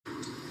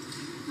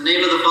In the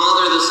name of the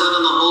Father, the Son,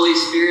 and the Holy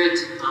Spirit.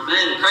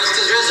 Amen.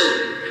 Christ is risen.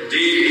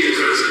 Indeed, he is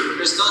risen.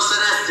 Christos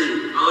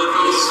anesti.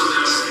 Alethos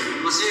anesti.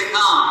 Messiah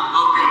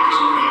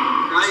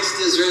come. Christ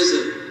is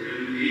risen.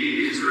 Indeed,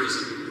 he is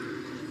risen.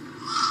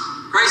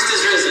 Christ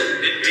is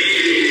risen.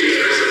 Indeed, he is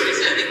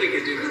risen. I think we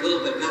could do a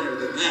little bit better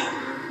than that.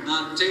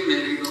 Not too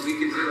many, but we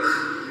can do it.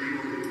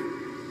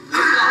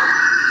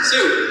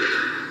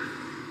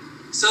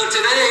 So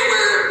today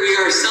we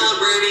are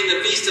celebrating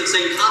the feast of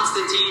St.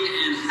 Constantine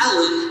and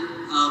Helen,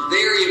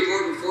 very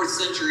important 4th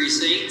century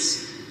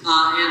saints.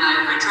 And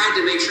I tried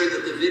to make sure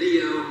that the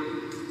video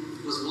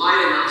was wide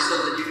enough so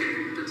that you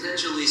could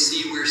potentially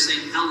see where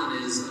St.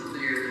 Helen is up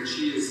there. And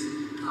she is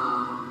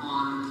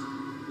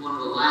on one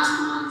of the last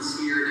ones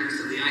here next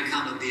to the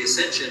icon of the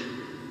Ascension.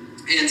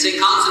 And St.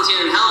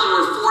 Constantine and Helen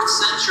were 4th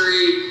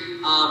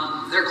century.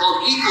 They're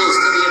called equals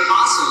to the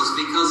apostles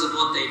because of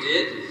what they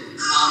did.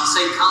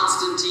 St.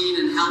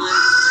 Constantine and Helen.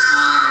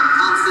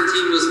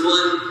 Constantine was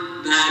one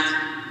that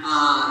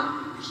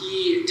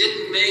he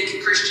didn't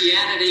make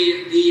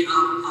Christianity the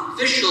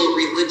official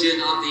religion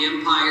of the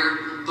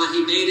empire, but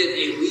he made it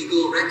a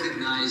legal,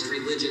 recognized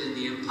religion in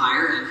the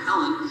empire. And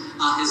Helen,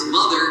 his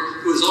mother,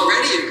 who was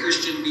already a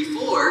Christian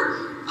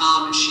before,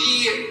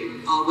 she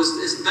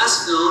is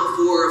best known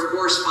for, of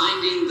course,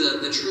 finding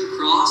the true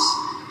cross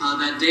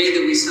that day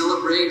that we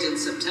celebrate in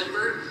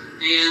September.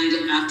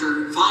 And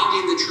after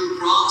finding the true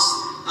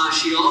cross,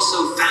 she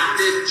also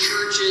founded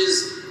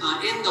churches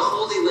in the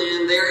Holy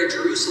Land there in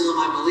Jerusalem.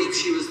 I believe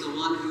she was the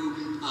one who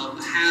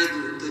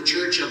had the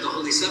Church of the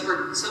Holy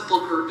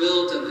Sepulchre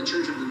built and the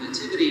Church of the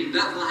Nativity in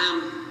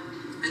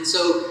Bethlehem. And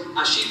so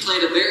she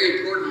played a very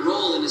important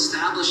role in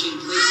establishing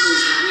places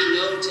that we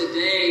know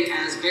today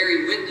as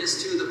bearing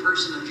witness to the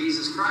person of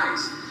Jesus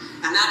Christ.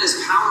 And that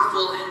is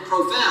powerful and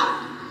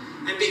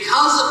profound. And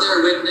because of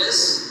their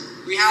witness,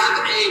 we have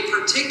a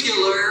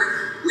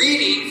particular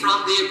reading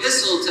from the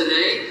epistle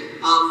today,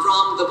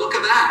 from the book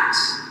of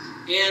Acts.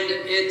 And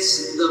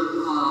it's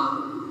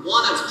the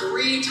one of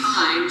 3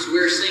 times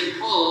where St.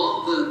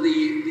 Paul,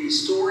 the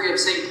story of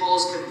St.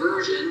 Paul's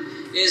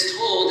conversion, is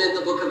told in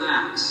the book of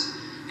Acts.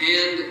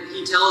 And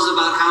he tells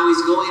about how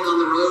he's going on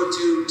the road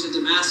to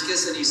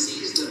Damascus, and he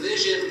sees the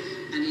vision,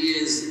 and he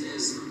is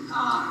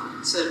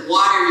said,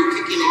 "Why are you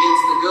kicking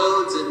against the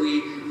goads?"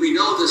 And we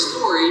know the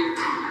story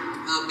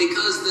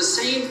because the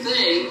same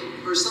thing,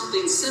 or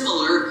something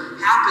similar,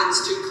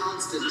 happens to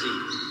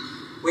Constantine,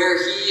 where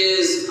he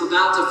is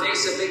about to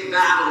face a big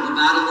battle, the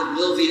Battle of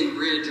Milvian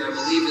Bridge, I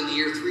believe in the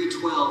year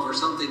 312 or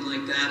something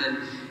like that,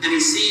 and he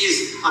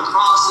sees a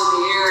cross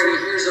in the air, and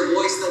he hears a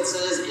voice that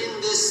says,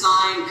 "In this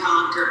sign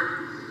conquer."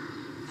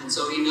 And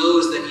so he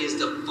knows that he is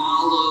to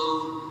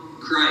follow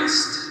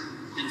Christ,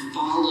 and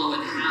follow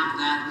and have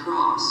that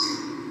cross,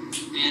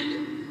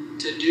 and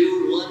to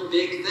do one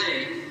big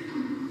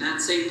thing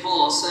that St.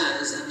 Paul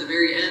says at the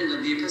very end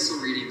of the epistle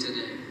reading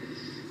today.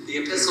 The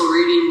epistle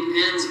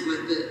reading ends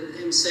with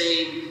him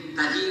saying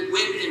that he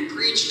went and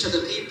preached to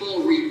the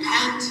people,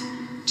 "Repent,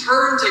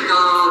 turn to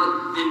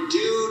God, and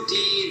do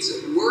deeds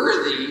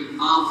worthy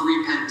of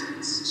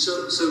repentance."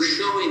 So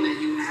showing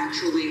that you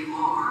actually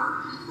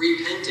are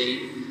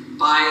repenting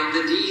by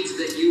the deeds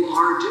that you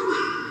are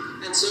doing.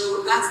 And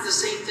so that's the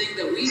same thing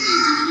that we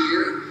need to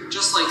hear,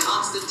 just like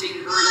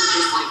Constantine heard it,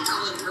 just like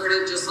Helen heard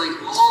it, just like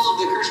all of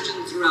the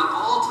Christians throughout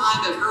all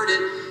time have heard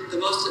it. The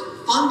most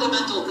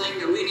fundamental thing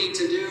that we need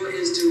to do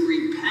is to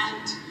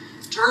repent,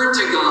 turn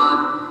to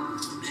God,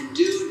 and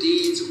do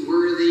deeds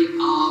worthy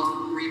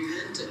of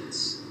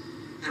repentance.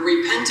 And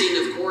repenting,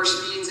 of course,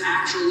 means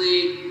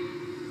actually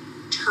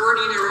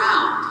turning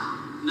around.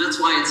 And that's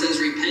why it says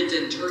repent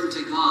and turn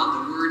to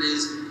God. The word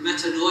is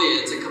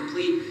metanoia. It's a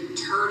complete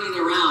turning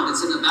around.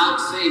 It's an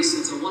about-face.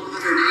 It's a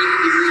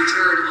 180-degree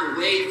turn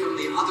away from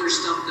the other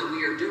stuff that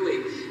we are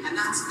doing. And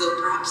that's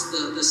perhaps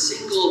the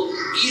single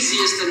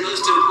easiest and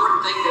most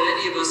important thing that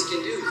any of us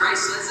can do.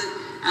 Christ says it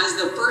as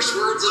the first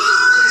words of his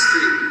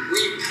ministry.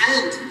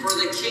 Repent, for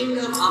the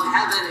kingdom of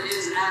heaven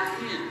is at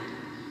hand.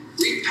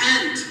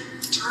 Repent,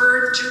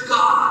 turn to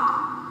God.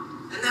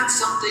 And that's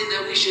something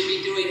that we should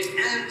be doing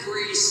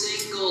every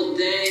single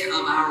day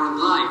of our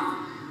life,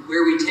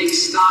 where we take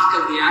stock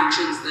of the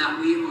actions that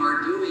we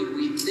are doing.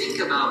 We think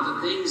about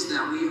the things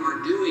that we are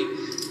doing.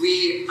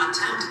 We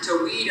attempt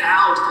to weed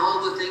out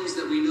all the things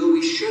that we know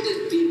we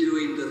shouldn't be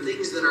doing, the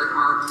things that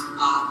are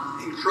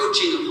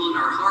encroaching upon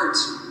our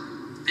hearts.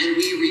 And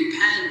we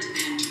repent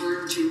and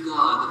turn to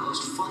God, the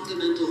most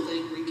fundamental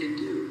thing we can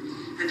do.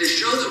 And to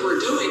show that we're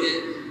doing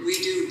it, we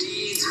do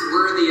deeds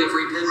worthy of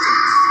repentance.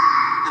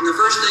 And the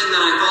first thing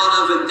that I thought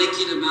of in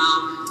thinking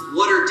about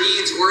what are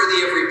deeds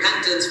worthy of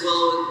repentance,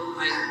 well,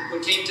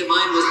 what came to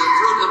mind was the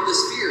fruit of the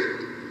Spirit.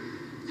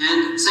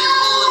 And St.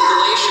 Paul in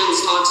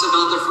Galatians talks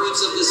about the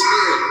fruits of the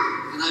Spirit.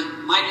 And I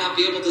might not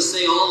be able to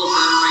say all of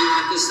them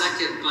right at this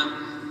second, but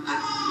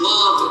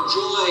love,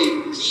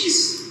 joy,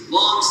 peace,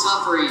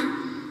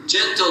 long-suffering,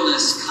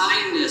 gentleness,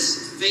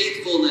 kindness,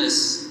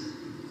 faithfulness,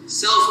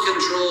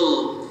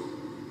 self-control,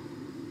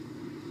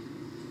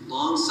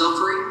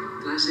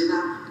 long-suffering. Did I say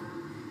that?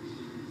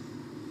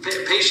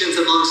 Patience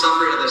and long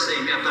suffering are the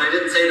same. Yeah, but I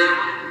didn't say that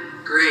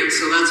one? Great,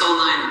 so that's all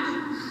 9 of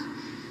them.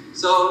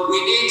 So we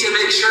need to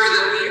make sure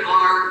that we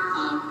are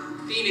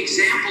being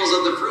examples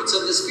of the fruits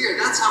of the Spirit.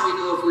 That's how we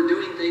know if we're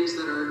doing deeds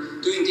that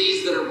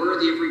are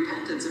worthy of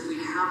repentance, if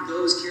we have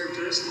those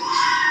characteristics.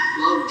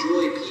 Love,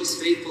 joy, peace,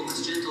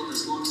 faithfulness,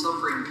 gentleness, long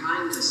suffering,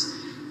 kindness.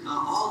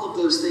 All of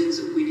those things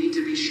that we need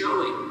to be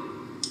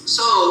showing.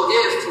 So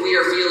if we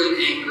are feeling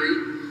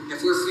angry,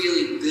 if we're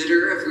feeling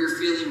bitter, if we're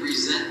feeling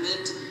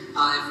resentment,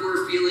 if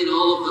we're feeling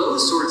all of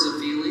those sorts of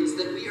feelings,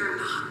 then we are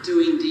not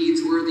doing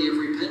deeds worthy of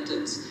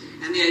repentance.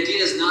 And the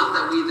idea is not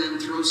that we then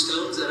throw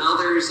stones at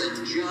others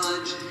and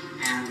judge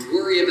and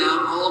worry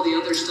about all the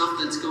other stuff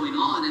that's going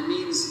on. It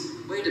means,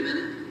 wait a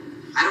minute,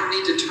 I don't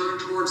need to turn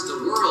towards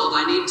the world.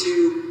 I need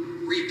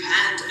to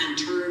repent and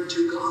turn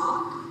to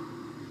God.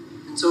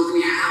 And so if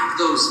we have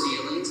those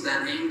feelings,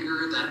 that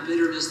anger, that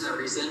bitterness, that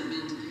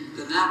resentment,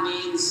 then that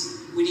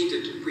means we need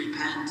to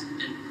repent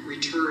and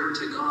return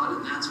to God.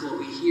 And that's what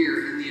we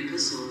hear in the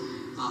epistle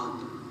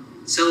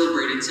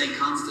celebrating St.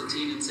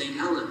 Constantine and St.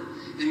 Helen.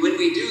 And when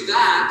we do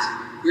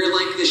that, we're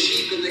like the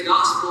sheep in the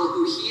gospel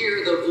who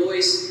hear the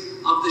voice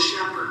of the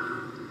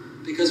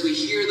shepherd. Because we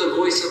hear the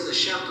voice of the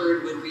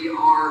shepherd when we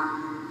are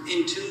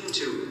in tune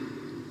to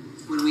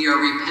it, when we are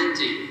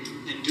repenting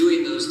and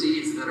doing those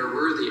deeds that are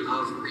worthy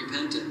of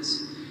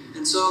repentance.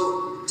 And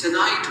so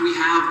tonight we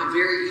have a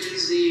very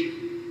easy,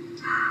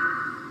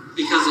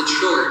 because it's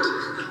short,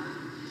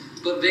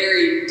 but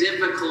very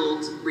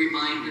difficult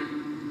reminder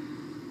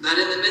that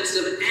in the midst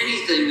of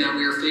anything that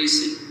we are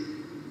facing,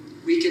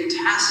 we can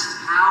test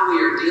how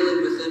we are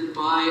dealing with it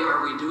by,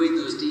 are we doing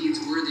those deeds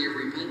worthy of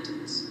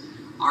repentance?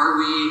 Are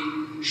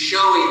we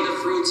showing the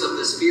fruits of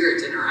the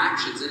Spirit in our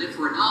actions? And if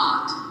we're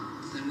not,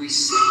 then we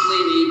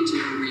simply need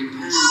to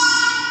repent,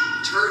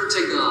 turn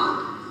to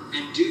God,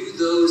 and do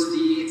those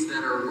deeds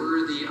that are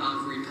worthy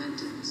of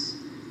repentance.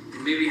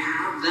 And may we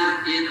have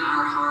that in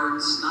our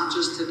hearts, not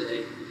just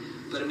today,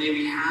 but may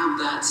we have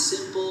that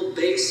simple,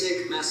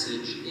 basic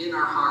message in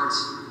our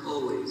hearts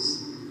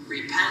always.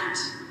 Repent,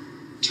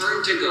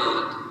 turn to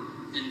God,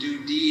 and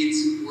do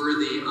deeds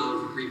worthy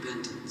of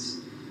repentance.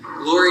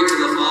 Glory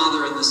to the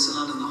Father, and the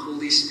Son, and the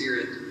Holy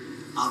Spirit.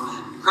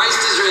 Amen. Christ